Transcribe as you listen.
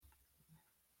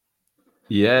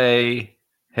Yay.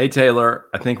 Hey, Taylor.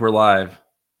 I think we're live.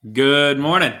 Good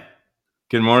morning.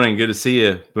 Good morning. Good to see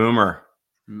you, Boomer.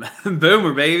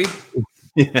 Boomer, baby.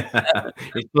 Yeah.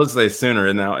 You're supposed to say Sooner.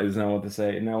 Isn't that what to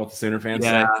say? Isn't that what the Sooner fans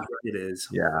say? It is.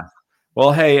 Yeah.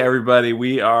 Well, hey, everybody.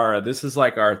 This is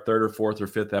like our third or fourth or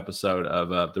fifth episode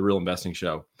of the Real Investing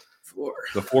Show.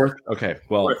 The fourth? Okay.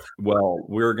 Well,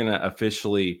 we're going to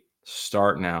officially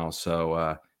start now.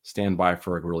 So stand by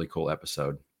for a really cool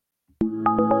episode.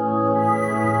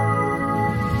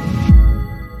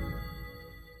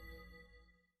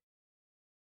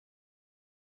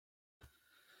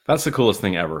 That's the coolest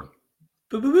thing ever.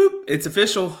 Boop, boop, boop. It's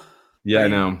official. Yeah, I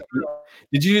know.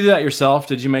 Did you do that yourself?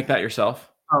 Did you make that yourself?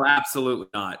 Oh, absolutely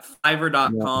not.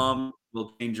 Fiverr.com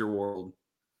will change your world.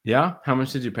 Yeah? How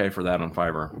much did you pay for that on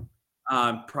Fiverr?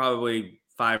 Probably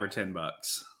 $5 or $10.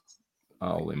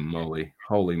 Holy moly.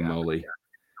 Holy moly.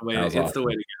 It's awesome. The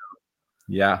way to go.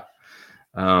 Yeah.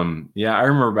 Yeah, I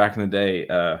remember back in the day,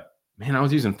 I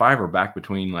was using Fiverr back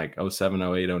between like 07,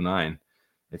 08, 09.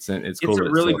 It's cool. It's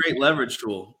a really great leverage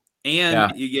tool.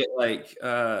 And you get like,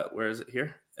 where is it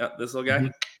here? This little guy. Mm-hmm.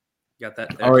 Got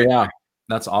that there. Oh, yeah.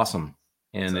 That's awesome.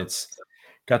 And it's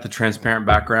got the transparent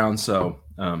background. So,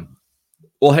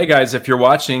 well, hey, guys, if you're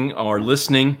watching or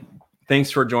listening,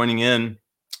 thanks for joining in.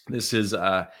 This is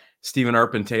Stephen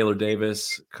Earp and Taylor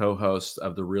Davis, co-host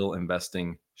of the Real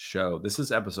Investing Show. This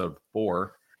is episode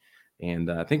 4.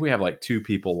 And I think we have like 2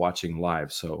 people watching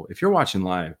live. So if you're watching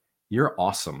live, you're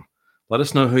awesome. Let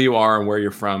us know who you are and where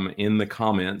you're from in the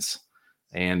comments.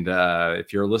 And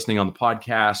if you're listening on the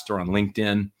podcast or on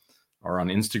LinkedIn or on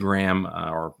Instagram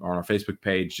or on our Facebook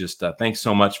page, just thanks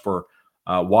so much for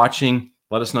watching.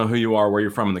 Let us know who you are, where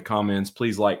you're from in the comments.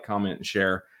 Please like, comment, and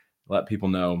share. Let people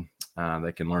know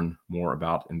they can learn more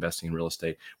about investing in real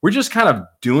estate. We're just kind of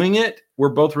doing it. We're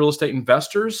both real estate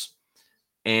investors.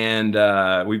 And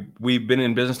we've been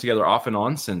in business together off and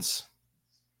on since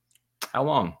how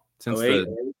long? Since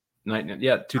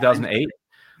 2008.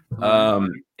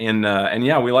 And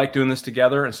yeah, we like doing this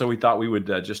together. And so we thought we would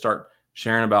just start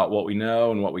sharing about what we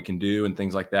know and what we can do and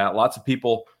things like that. Lots of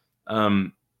people, know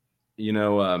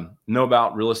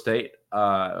about real estate.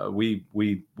 We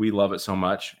love it so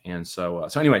much. And so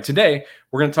anyway, today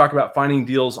we're going to talk about finding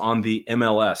deals on the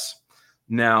MLS.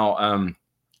 Now,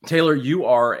 Taylor,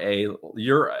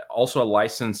 you're also a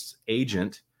licensed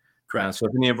agent. Correct. So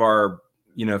if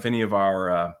any of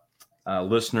our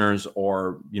listeners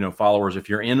or followers, if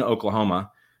you're in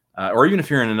Oklahoma, or even if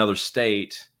you're in another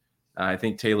state, I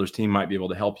think Taylor's team might be able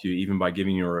to help you even by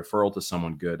giving you a referral to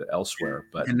someone good elsewhere.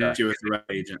 But connect you with the right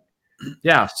agent.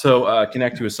 Yeah, so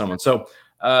connect you with someone. So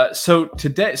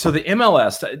today, the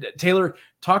MLS, Taylor,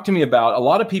 talk to me about. A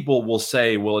lot of people will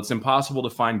say, well, it's impossible to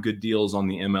find good deals on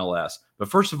the MLS. But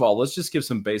first of all, let's just give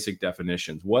some basic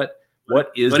definitions. What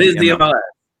is the MLS?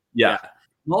 Yeah.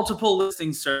 Multiple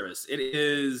listing service. It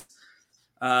is,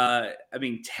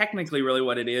 technically, really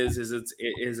what it is it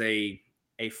is a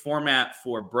format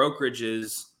for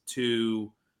brokerages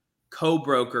to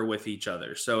co-broker with each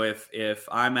other. So if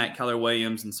I'm at Keller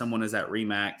Williams and someone is at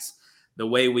Remax, the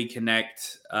way we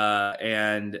connect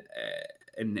and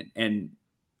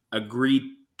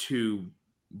agree to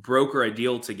broker a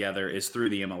deal together is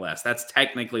through the MLS. That's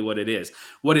technically what it is.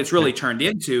 What it's really turned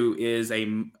into is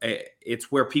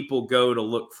it's where people go to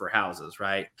look for houses,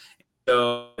 right?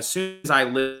 So as soon as I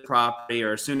list property,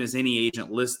 or as soon as any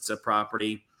agent lists a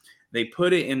property, they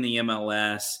put it in the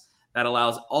MLS. That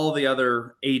allows all the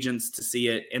other agents to see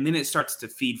it, and then it starts to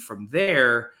feed from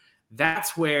there.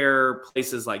 That's where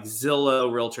places like Zillow,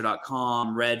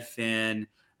 Realtor.com, Redfin,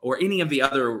 or any of the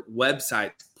other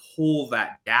websites pull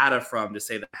that data from to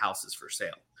say the house is for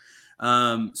sale.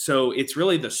 So it's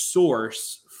really the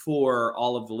source for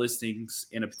all of the listings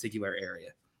in a particular area.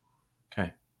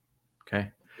 Okay.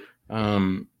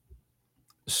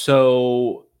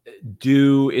 So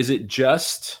is it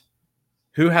just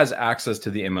who has access to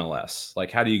the MLS?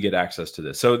 Like, how do you get access to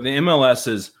this? So the MLS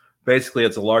is basically,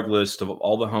 it's a large list of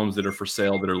all the homes that are for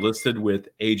sale that are listed with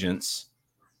agents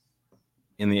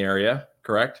in the area,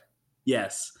 correct?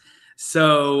 Yes.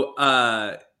 So,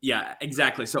 yeah,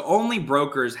 exactly. So only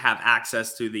brokers have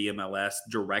access to the MLS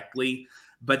directly,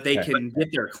 but they can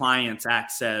get their clients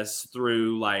access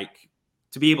through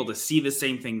to be able to see the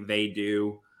same thing they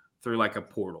do through like a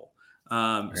portal.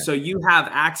 So you have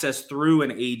access through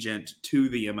an agent to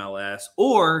the MLS,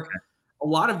 or a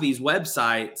lot of these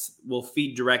websites will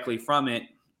feed directly from it,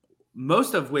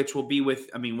 most of which will be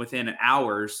within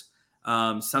hours,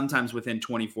 sometimes within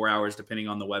 24 hours, depending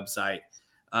on the website.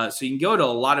 So you can go to a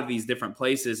lot of these different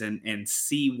places and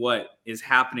see what is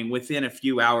happening within a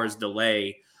few hours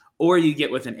delay, or you get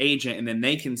with an agent and then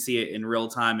they can see it in real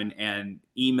time and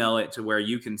email it to where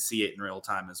you can see it in real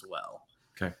time as well.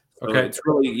 Okay. So Okay. it's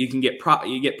really, you can get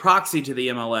proxy to the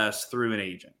MLS through an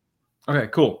agent. Okay,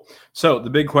 cool. So the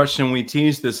big question, we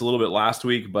teased this a little bit last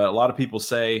week, but a lot of people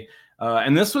say,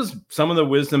 and this was some of the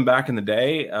wisdom back in the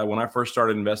day when I first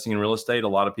started investing in real estate. A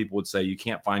lot of people would say you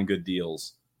can't find good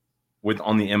deals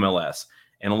on the MLS,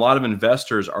 and a lot of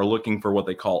investors are looking for what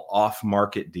they call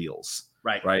off-market deals.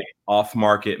 Right.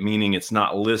 Off-market meaning it's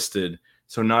not listed,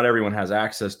 so not everyone has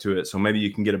access to it. So maybe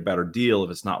you can get a better deal if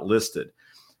it's not listed.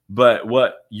 But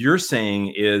what you're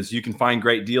saying is you can find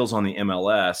great deals on the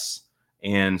MLS.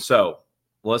 And so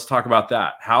let's talk about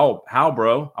that. How,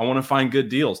 bro? I want to find good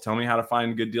deals. Tell me how to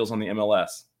find good deals on the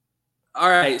MLS. All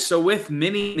right. So with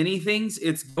many things,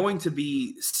 it's going to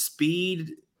be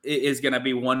speed is going to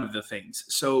be one of the things.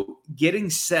 So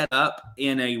getting set up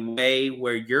in a way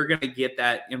where you're going to get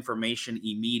that information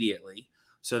immediately.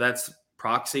 So that's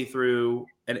proxy through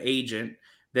an agent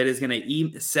that is going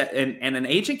to set, and an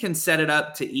agent can set it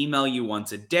up to email you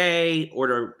once a day or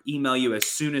to email you as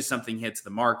soon as something hits the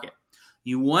market.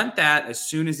 You want that as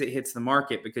soon as it hits the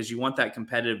market because you want that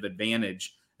competitive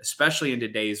advantage, especially in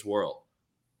today's world.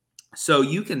 So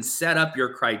you can set up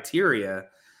your criteria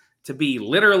to be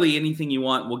literally anything you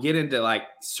want. We'll get into like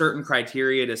certain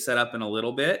criteria to set up in a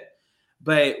little bit.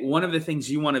 But one of the things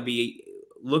you want to be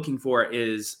looking for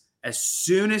is as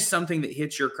soon as something that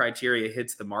hits your criteria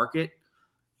hits the market,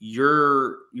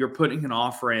 you're putting an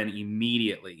offer in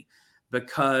immediately,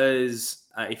 because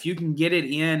if you can get it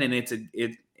in and it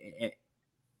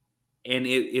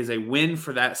is a win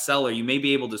for that seller, you may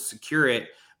be able to secure it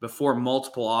before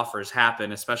multiple offers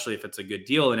happen, especially if it's a good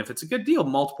deal. And if it's a good deal,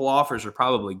 multiple offers are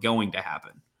probably going to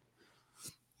happen.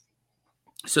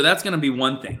 So that's going to be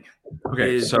one thing.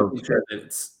 Okay, so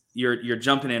you're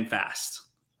jumping in fast.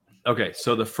 Okay,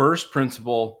 so the first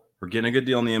principle for getting a good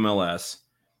deal in the MLS,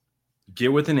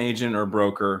 get with an agent or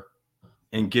broker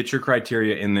and get your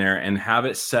criteria in there and have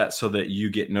it set so that you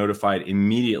get notified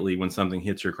immediately when something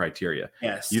hits your criteria.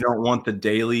 Yes. You don't want the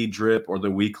daily drip or the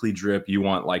weekly drip. You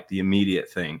want like the immediate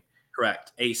thing.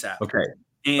 Correct. ASAP. Okay.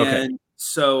 And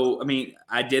so, I mean,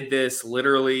 I did this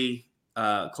literally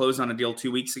closed on a deal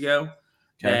 2 weeks ago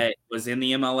that was in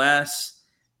the MLS,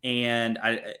 and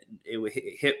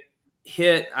it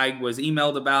hit. I was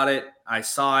emailed about it. I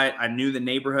saw it. I knew the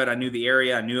neighborhood. I knew the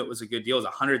area. I knew it was a good deal. It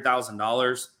was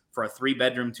 $100,000 for a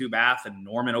 3-bedroom, 2-bath in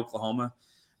Norman, Oklahoma.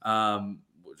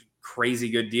 Crazy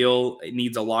good deal. It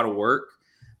needs a lot of work,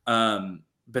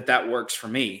 but that works for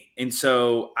me. And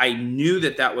so I knew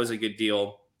that was a good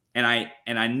deal, and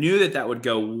I knew that would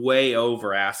go way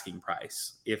over asking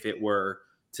price if it were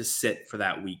to sit for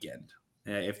that weekend.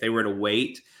 If they were to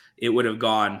wait, it would have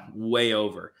gone way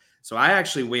over. So I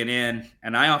actually went in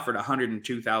and I offered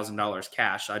 $102,000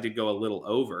 cash. I did go a little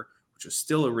over, which was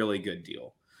still a really good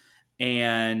deal.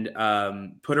 And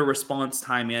put a response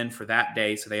time in for that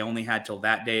day. So they only had till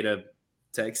that day to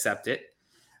accept it.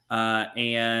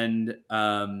 And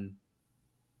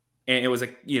it was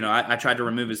I tried to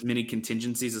remove as many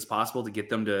contingencies as possible to get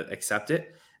them to accept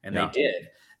it, and they did.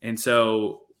 And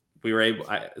so we were able.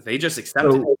 They just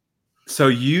accepted it. So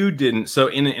you didn't. So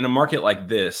in a market like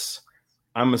this,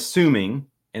 I'm assuming,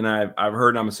 and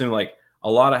I'm assuming like a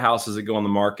lot of houses that go on the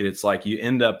market, it's like you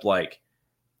end up like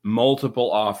multiple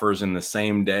offers in the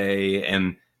same day,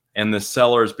 and the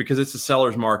sellers, because it's a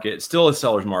seller's market, it's still a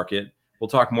seller's market. We'll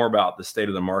talk more about the state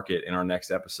of the market in our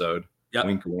next episode. Yep.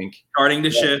 Wink, wink. Starting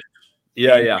to shift.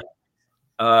 Yeah.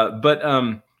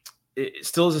 But it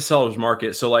still is a seller's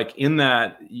market. So like in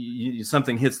that,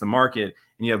 something hits the market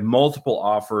and you have multiple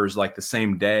offers like the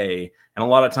same day. And a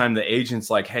lot of time the agent's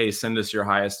like, hey, send us your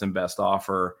highest and best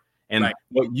offer. And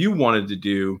what you wanted to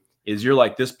do is you're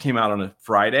like, this came out on a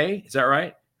Friday. Is that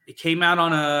right? It came out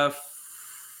on a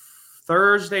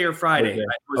Thursday or Friday. It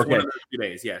was one of those 2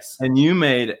 days. Yes. And you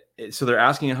made, so they're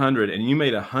asking 100 and you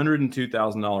made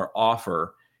 $102,000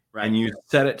 offer. Right. And you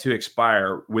set it to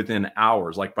expire within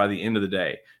hours, like by the end of the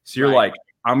day. So you're like,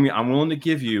 I'm willing to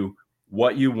give you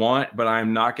what you want, but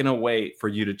I'm not going to wait for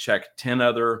you to check 10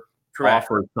 other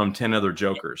offers from 10 other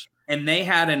jokers. And they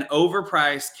had an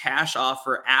overpriced cash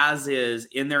offer as is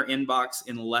in their inbox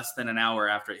in less than an hour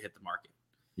after it hit the market.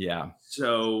 Yeah.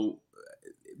 So,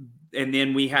 and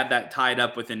then we had that tied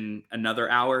up within another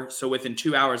hour. So within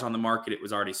 2 hours on the market, it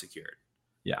was already secured.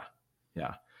 Yeah.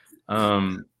 Yeah.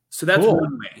 So that's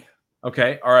one way.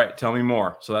 Okay. All right. Tell me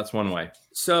more. So that's one way.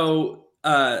 So,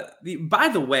 by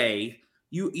the way,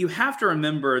 you have to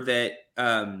remember that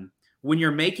when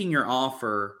you're making your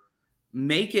offer,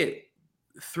 make it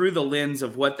through the lens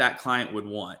of what that client would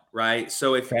want, right?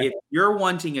 So if you're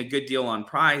wanting a good deal on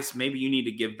price, maybe you need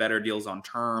to give better deals on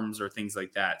terms or things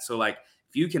like that. So like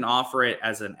if you can offer it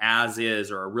as an as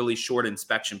is or a really short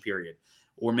inspection period,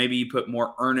 or maybe you put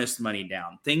more earnest money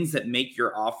down, things that make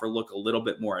your offer look a little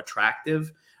bit more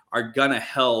attractive are going to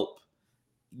help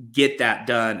get that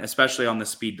done, especially on the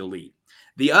speed to lead.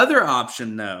 The other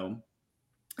option though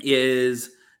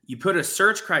is you put a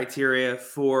search criteria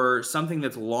for something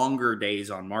that's longer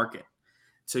days on market.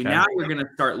 So now you're going to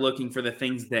start looking for the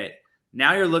things that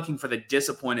now you're looking for the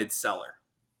disappointed seller.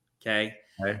 Okay.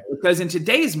 Because in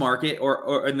today's market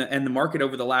or in the market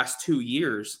over the last 2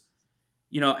 years,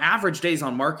 average days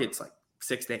on market's like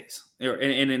 6 days.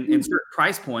 And in certain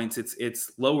price points,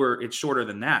 it's lower, it's shorter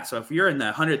than that. So if you're in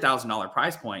the $100,000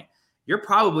 price point, you're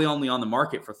probably only on the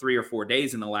market for 3 or 4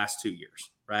 days in the last 2 years.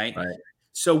 Right.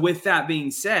 So with that being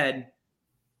said,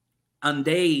 on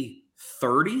day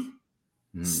 30,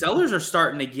 sellers are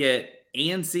starting to get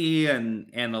antsy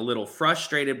and a little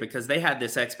frustrated because they had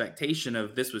this expectation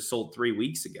of this was sold 3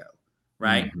 weeks ago,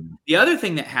 right? The other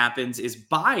thing that happens is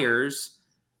buyers,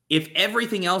 if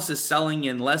everything else is selling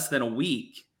in less than a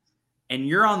week and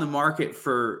you're on the market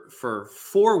for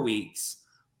 4 weeks,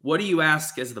 what do you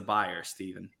ask as the buyer,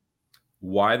 Stephen?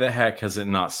 Why the heck has it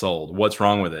not sold? What's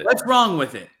wrong with it? What's wrong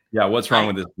with it? Yeah, what's wrong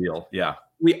with this deal? Yeah.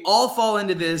 We all fall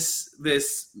into this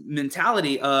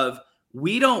mentality of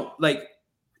we don't like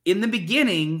in the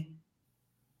beginning,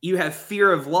 you have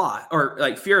fear of loss or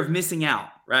like fear of missing out,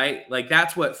 right? Like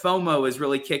that's what FOMO is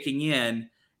really kicking in,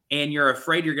 and you're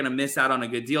afraid you're going to miss out on a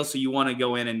good deal. So you want to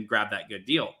go in and grab that good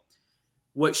deal.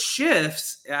 What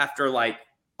shifts after like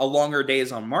a longer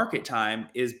days on market time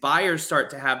is buyers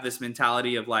start to have this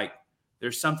mentality of like,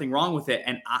 there's something wrong with it.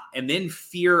 And then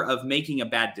fear of making a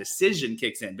bad decision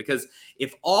kicks in, because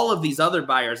if all of these other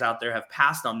buyers out there have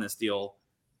passed on this deal,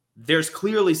 there's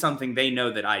clearly something they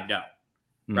know that I don't,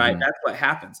 right? That's what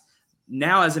happens.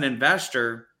 Now, as an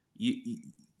investor,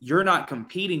 you're not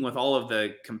competing with all of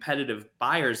the competitive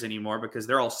buyers anymore because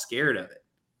they're all scared of it.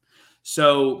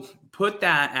 So put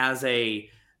that as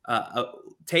look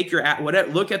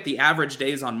at the average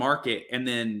days on market and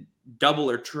then double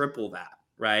or triple that,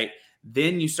 right?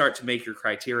 Then you start to make your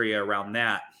criteria around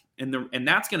that. And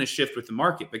that's going to shift with the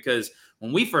market, because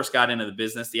when we first got into the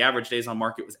business, the average days on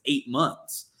market was 8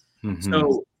 months.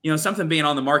 So, something being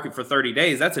on the market for 30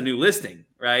 days, that's a new listing,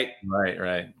 right?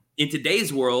 Right. In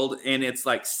today's world, and it's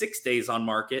like 6 days on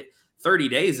market, 30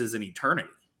 days is an eternity,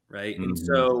 right? And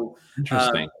so,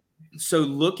 interesting. So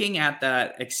looking at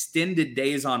that extended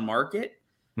days on market,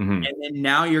 and then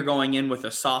now you're going in with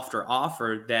a softer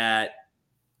offer that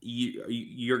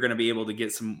you're going to be able to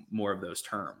get some more of those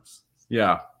terms.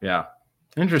 Yeah.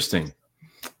 Interesting.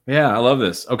 Yeah, I love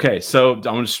this. Okay, so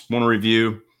I just want to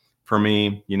review for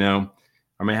me.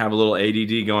 I may have a little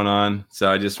ADD going on,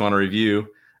 so I just want to review.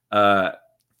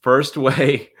 First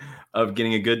way of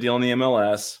getting a good deal in the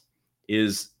MLS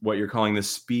is what you're calling the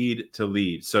speed to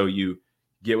lead. So you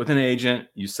get with an agent,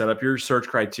 you set up your search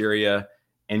criteria,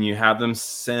 and you have them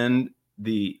send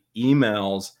the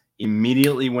emails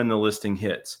immediately when the listing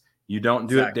hits. You don't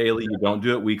do it daily, you don't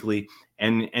do it weekly,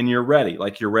 and you're ready.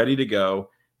 Like you're ready to go,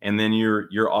 and then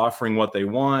you're offering what they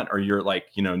want, or you're like,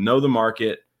 know the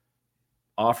market,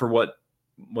 offer what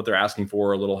they're asking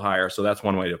for a little higher. So that's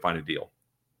one way to find a deal.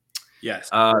 Yes.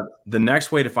 The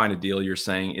next way to find a deal, you're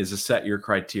saying, is to set your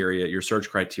criteria, your search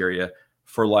criteria,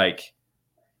 for like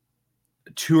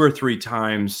 2 or 3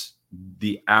 times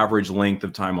the average length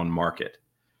of time on market.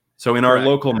 So in our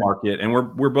local market, and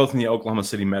we're both in the Oklahoma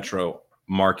City metro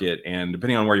market, and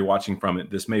depending on where you're watching from,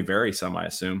 this may vary some, I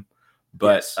assume.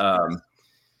 But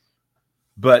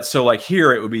but so like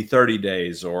here, it would be 30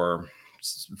 days or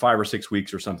 5 or 6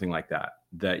 weeks or something like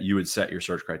that you would set your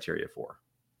search criteria for.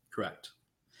 Correct.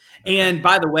 And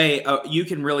by the way, you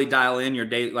can really dial in your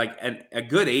day. Like a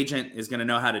good agent is going to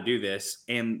know how to do this,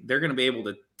 and they're going to be able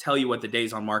to tell you what the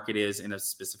days on market is in a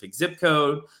specific zip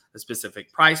code, a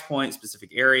specific price point,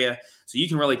 specific area. So you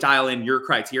can really dial in your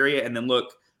criteria and then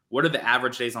look, what are the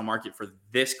average days on market for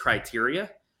this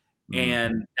criteria?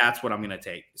 And that's what I'm going to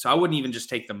take. So I wouldn't even just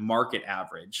take the market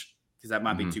average, because that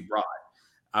might be too broad.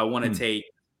 I want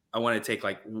to take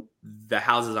like the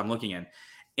houses I'm looking in.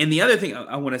 And the other thing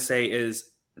I want to say is,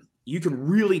 you can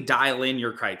really dial in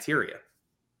your criteria.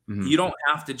 You don't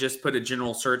have to just put a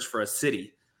general search for a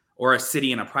city or a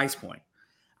city and a price point.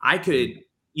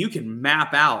 You can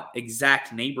map out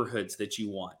exact neighborhoods that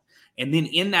you want. And then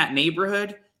in that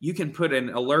neighborhood, you can put an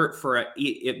alert for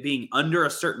it being under a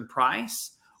certain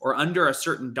price or under a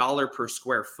certain dollar per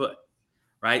square foot,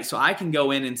 right? So I can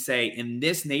go in and say, in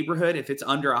this neighborhood, if it's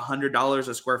under $100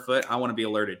 a square foot, I want to be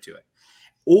alerted to it.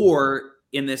 Or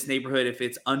in this neighborhood, if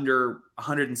it's under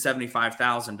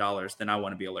 $175,000, then I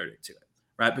want to be alerted to it,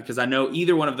 right? Because I know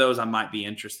either one of those I might be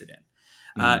interested in.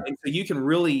 And so you can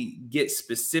really get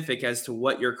specific as to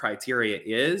what your criteria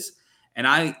is. And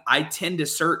I tend to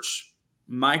search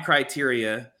my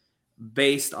criteria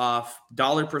based off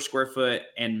dollar per square foot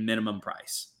and minimum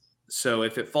price. So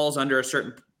if it falls under a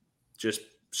certain just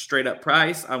straight up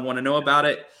price, I want to know about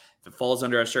it. If it falls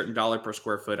under a certain dollar per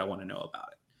square foot, I want to know about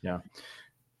it. Yeah.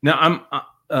 Now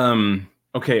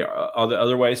okay. Are there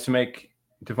other ways to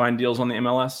find deals on the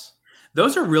MLS?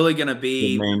 Those are really going to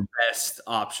be the best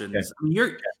options. Okay. I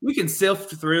mean, you can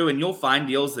sift through and you'll find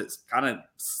deals that's kind of,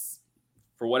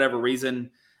 for whatever reason,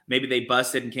 maybe they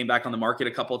busted and came back on the market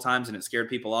a couple of times and it scared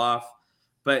people off.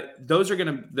 But those are going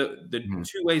to, the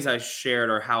two ways I shared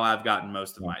are how I've gotten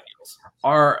most of my deals.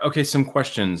 Okay, some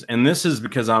questions. And this is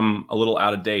because I'm a little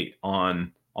out of date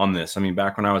on this. I mean,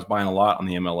 back when I was buying a lot on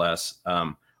the MLS,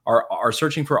 are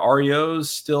searching for REOs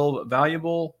still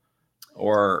valuable?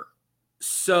 Or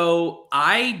so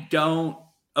I don't.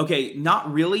 Okay,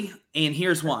 not really. And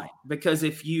here's why: because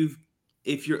if you've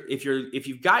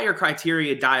got your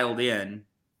criteria dialed in,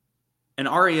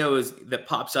 an REO that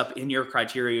pops up in your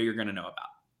criteria, you're going to know about,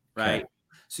 right? Okay.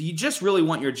 So you just really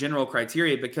want your general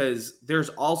criteria because there's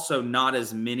also not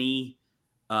as many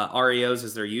REOs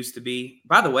as there used to be.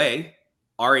 By the way,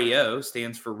 REO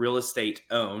stands for real estate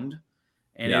owned,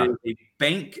 and it is a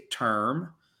bank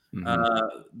term.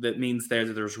 That means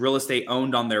there's real estate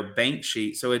owned on their bank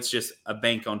sheet. So it's just a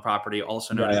bank owned property,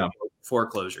 also known as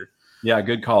foreclosure. Yeah,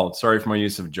 good call. Sorry for my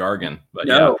use of jargon, but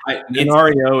an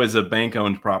REO is a bank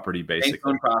owned property, basically. Bank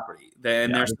owned property.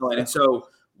 And so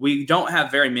we don't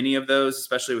have very many of those,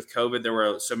 especially with COVID. There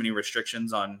were so many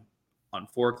restrictions on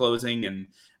foreclosing,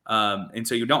 and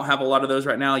so you don't have a lot of those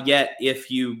right now. Yet,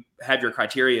 if you have your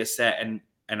criteria set and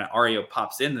an REO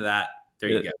pops into that, there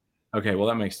you go. Okay, well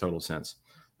that makes total sense.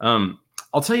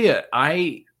 I'll tell you,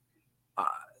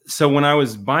 so when I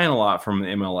was buying a lot from the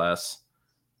MLS,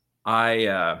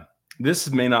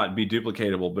 this may not be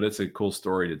duplicatable, but it's a cool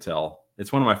story to tell.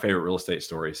 It's one of my favorite real estate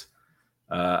stories.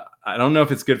 I don't know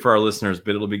if it's good for our listeners,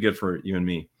 but it'll be good for you and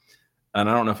me. And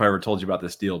I don't know if I ever told you about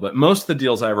this deal, but most of the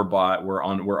deals I ever bought were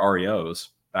REOs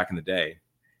back in the day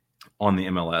on the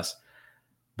MLS.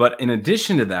 But in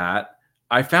addition to that,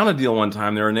 I found a deal one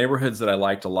time. There were neighborhoods that I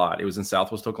liked a lot. It was in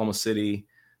Southwest Oklahoma City.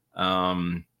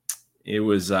 It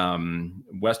was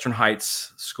Western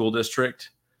Heights School District.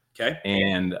 Okay.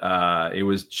 And it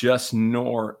was just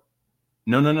north.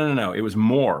 No. It was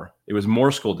Moore. It was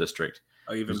Moore School District.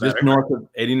 Oh, even better. Just north of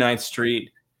 89th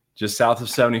Street, just south of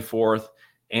 74th.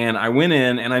 And I went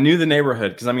in and I knew the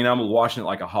neighborhood because I'm watching it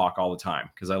like a hawk all the time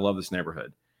because I love this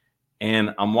neighborhood.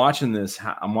 And I'm watching this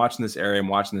area, I'm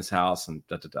watching this house and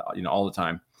all the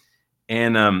time.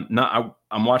 And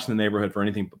I'm watching the neighborhood for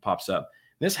anything that pops up.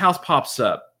 This house pops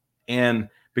up, and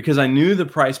because I knew the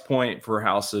price point for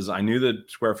houses, I knew the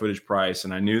square footage price,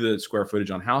 and I knew the square footage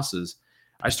on houses,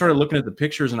 I started looking at the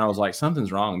pictures and I was like,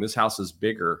 something's wrong. This house is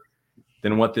bigger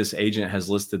than what this agent has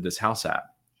listed this house at.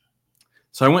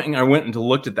 So I went and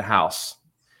looked at the house,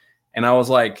 and I was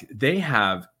like, they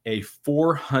have a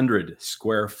 400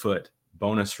 square foot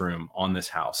bonus room on this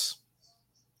house.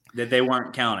 That they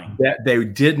weren't counting. That they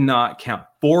did not count.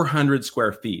 400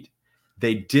 square feet.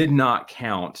 They did not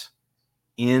count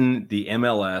in the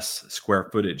MLS square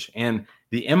footage. And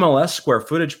the MLS square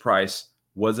footage price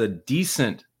was a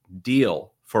decent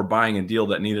deal for buying a deal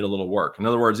that needed a little work. In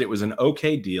other words, it was an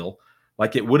okay deal.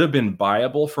 Like it would have been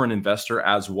buyable for an investor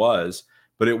as was,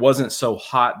 but it wasn't so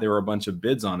hot. There were a bunch of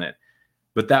bids on it.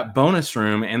 But that bonus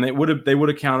room, and they would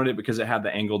have counted it because it had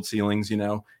the angled ceilings,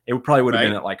 it probably would have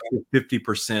been at like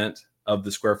 50% of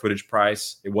the square footage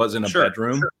price. It wasn't a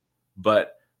bedroom,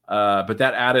 but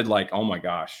that added like, oh my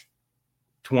gosh,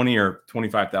 $20,000 or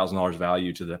 $25,000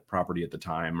 value to the property at the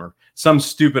time, or some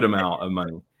stupid amount of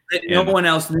money. No one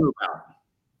else knew about.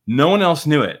 No one else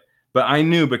knew it, but I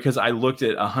knew because I looked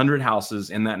at 100 houses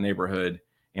in that neighborhood,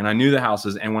 and I knew the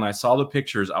houses. And when I saw the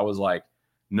pictures, I was like,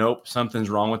 nope, something's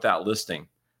wrong with that listing.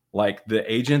 Like the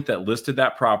agent that listed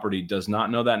that property does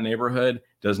not know that neighborhood,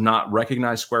 does not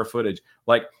recognize square footage.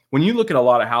 Like when you look at a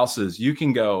lot of houses, you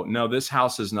can go, no, this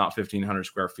house is not 1,500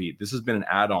 square feet. This has been an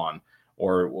add-on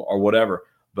or whatever.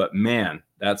 But man,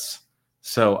 that's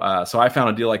so I found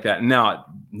a deal like that. Now,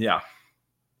 yeah.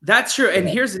 That's true. And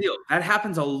here's the deal. That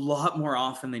happens a lot more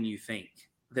often than you think,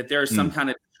 that there's some kind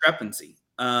of discrepancy.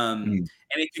 And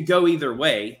it could go either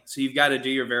way. So you've got to do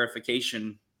your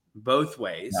verification both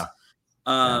ways. Yeah.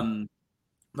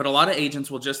 But a lot of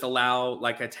agents will just allow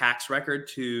like a tax record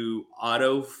to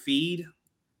auto feed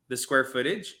the square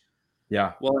footage.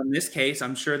 Yeah. Well, in this case,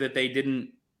 I'm sure that they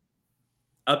didn't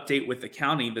update with the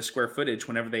county the square footage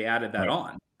whenever they added that Right.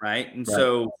 on, right? And Right.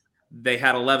 so they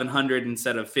had 1,100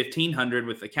 instead of 1,500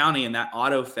 with the county, and that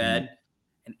auto Mhm. fed.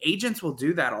 And agents will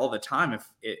do that all the time.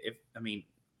 If I mean,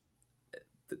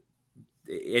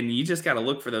 and you just got to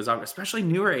look for those, especially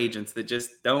newer agents that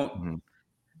just Mhm.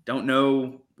 don't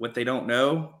know what they don't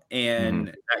know, and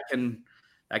Mhm.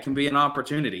 that can be an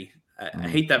opportunity. I Mhm.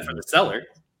 hate that for Mhm. the seller,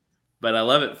 but I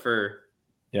love it for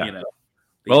Yeah. the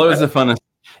Well, investor.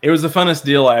 it was the funnest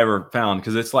deal I ever found,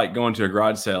 because it's like going to a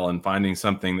garage sale and finding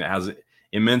something that has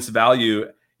immense value.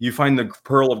 You find the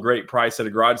pearl of great price at a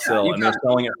garage Yeah, sale, you and they're got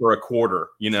selling it for a quarter,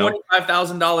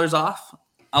 $25,000 off.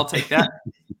 I'll take that.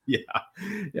 Yeah.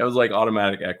 It was like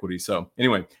automatic equity. So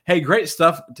anyway, hey, great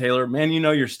stuff, Taylor. Man, you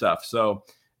know your stuff. So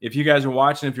if you guys are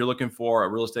watching, if you're looking for a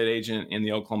real estate agent in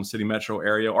the Oklahoma City metro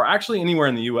area, or actually anywhere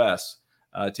in the U.S.,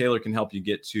 Taylor can help you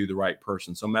get to the right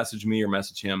person. So message me or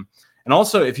message him. And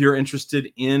also, if you're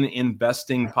interested in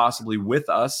investing possibly with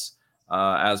us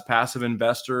as passive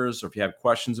investors, or if you have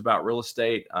questions about real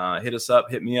estate, hit us up,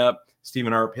 hit me up,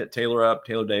 Stephen Earp, hit Taylor up,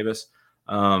 Taylor Davis.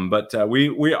 But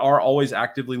we are always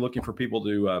actively looking for people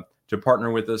to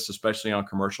partner with us, especially on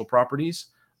commercial properties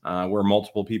where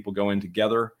multiple people go in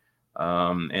together.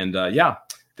 Yeah,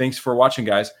 thanks for watching,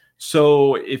 guys.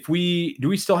 So do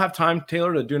we still have time,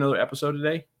 Taylor, to do another episode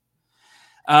today?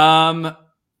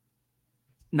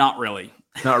 Not really.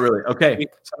 Not really. Okay.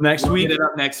 So next We'll week, get it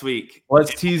up next week.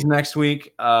 let's tease next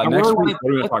week. I Next really week, want what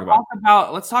are we going to to talk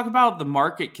about? let's talk about the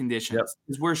market Yep. conditions,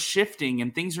 because we're shifting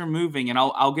and things are moving, and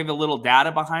I'll give a little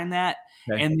data behind that.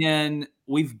 Okay. And then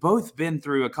we've both been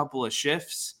through a couple of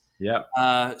shifts. Yep.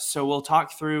 So we'll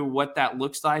talk through what that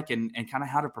looks like and kind of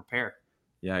how to prepare.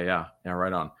 Yeah.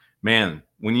 Right on. Man,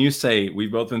 when you say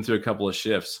we've both been through a couple of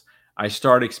shifts, I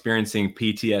start experiencing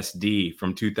PTSD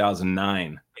from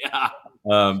 2009. Yeah.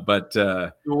 But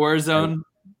The war zone.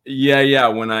 yeah.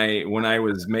 When I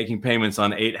was making payments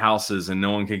on 8 houses and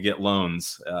no one could get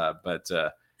loans.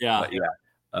 Yeah.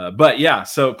 But yeah.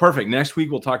 So perfect. Next week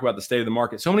we'll talk about the state of the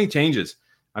market. So many changes.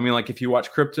 I mean, like if you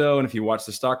watch crypto and if you watch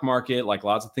the stock market, like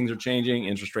lots of things are changing.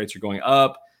 Interest rates are going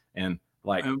up, and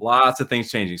like lots of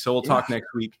things changing. So we'll talk next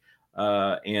week.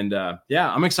 Yeah,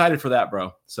 I'm excited for that,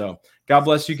 bro. So God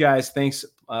bless you guys. Thanks.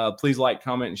 Please like,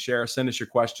 comment, and share. Send us your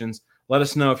questions. Let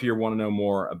us know if you want to know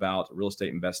more about real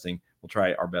estate investing. We'll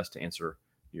try our best to answer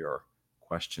your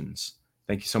questions.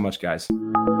 Thank you so much, guys.